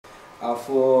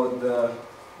For the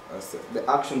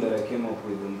action that I came up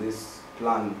with in this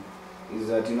plan is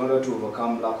that in order to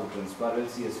overcome lack of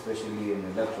transparency, especially in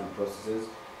electoral processes,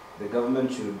 the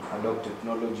government should adopt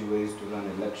technology ways to run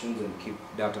elections and keep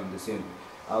data on the same.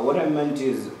 What I meant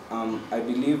is, I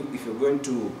believe if you're going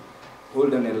to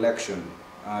hold an election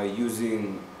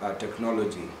using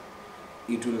technology,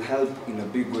 it will help in a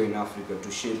big way in Africa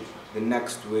to shape the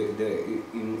next way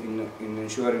in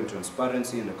ensuring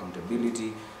transparency and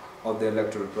accountability of the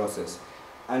electoral process.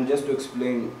 And just to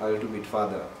explain a little bit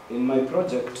further, in my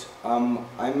project,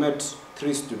 I met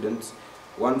 3 students,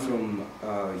 one from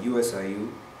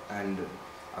USIU and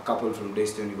a couple from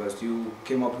Daystar University, who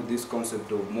came up with this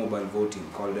concept of mobile voting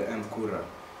called the M-Kura,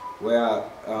 where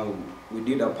we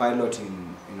did a pilot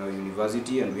in our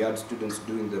university, and we had students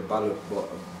doing the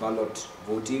ballot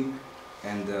voting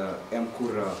and the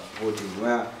M-Kura voting,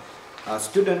 where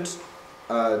students,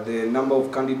 the number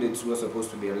of candidates who are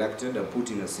supposed to be elected are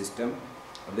put in a system,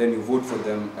 and then you vote for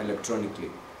them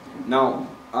electronically. Now,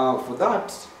 for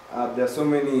that, there are so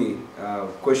many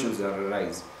questions that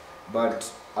arise,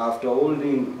 but after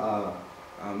holding a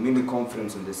mini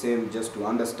conference on the same, just to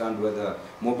understand whether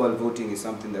mobile voting is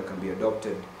something that can be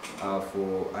adopted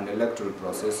for an electoral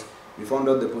process, we found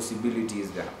out the possibility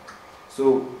is there.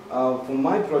 So for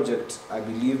my project, I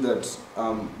believe that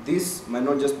this might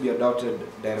not just be adopted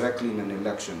directly in an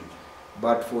election,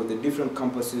 but for the different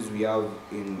campuses we have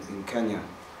in Kenya,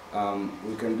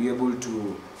 we can be able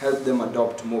to help them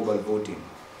adopt mobile voting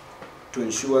to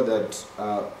ensure that,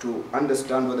 to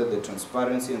understand whether the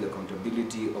transparency and the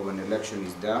accountability of an election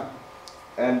is there.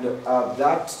 And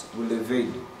that will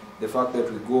evade the fact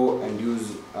that we go and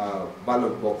use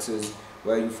ballot boxes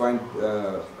where you find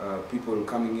people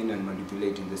coming in and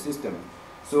manipulating the system.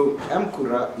 So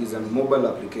M-Kura is a mobile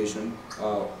application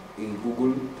in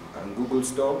Google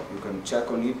Store. You can check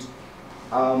on it.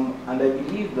 And I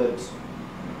believe that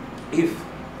if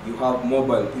you have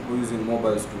people using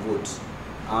mobiles to vote,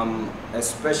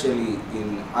 especially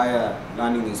in higher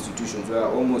learning institutions where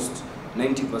almost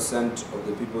 90% of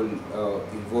the people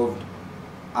involved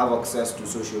have access to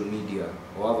social media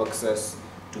or have access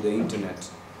to the internet,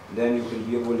 then you can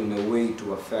be able in a way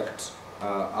to affect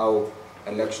how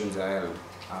elections are held.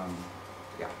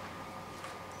 Yeah.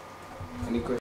 Any questions?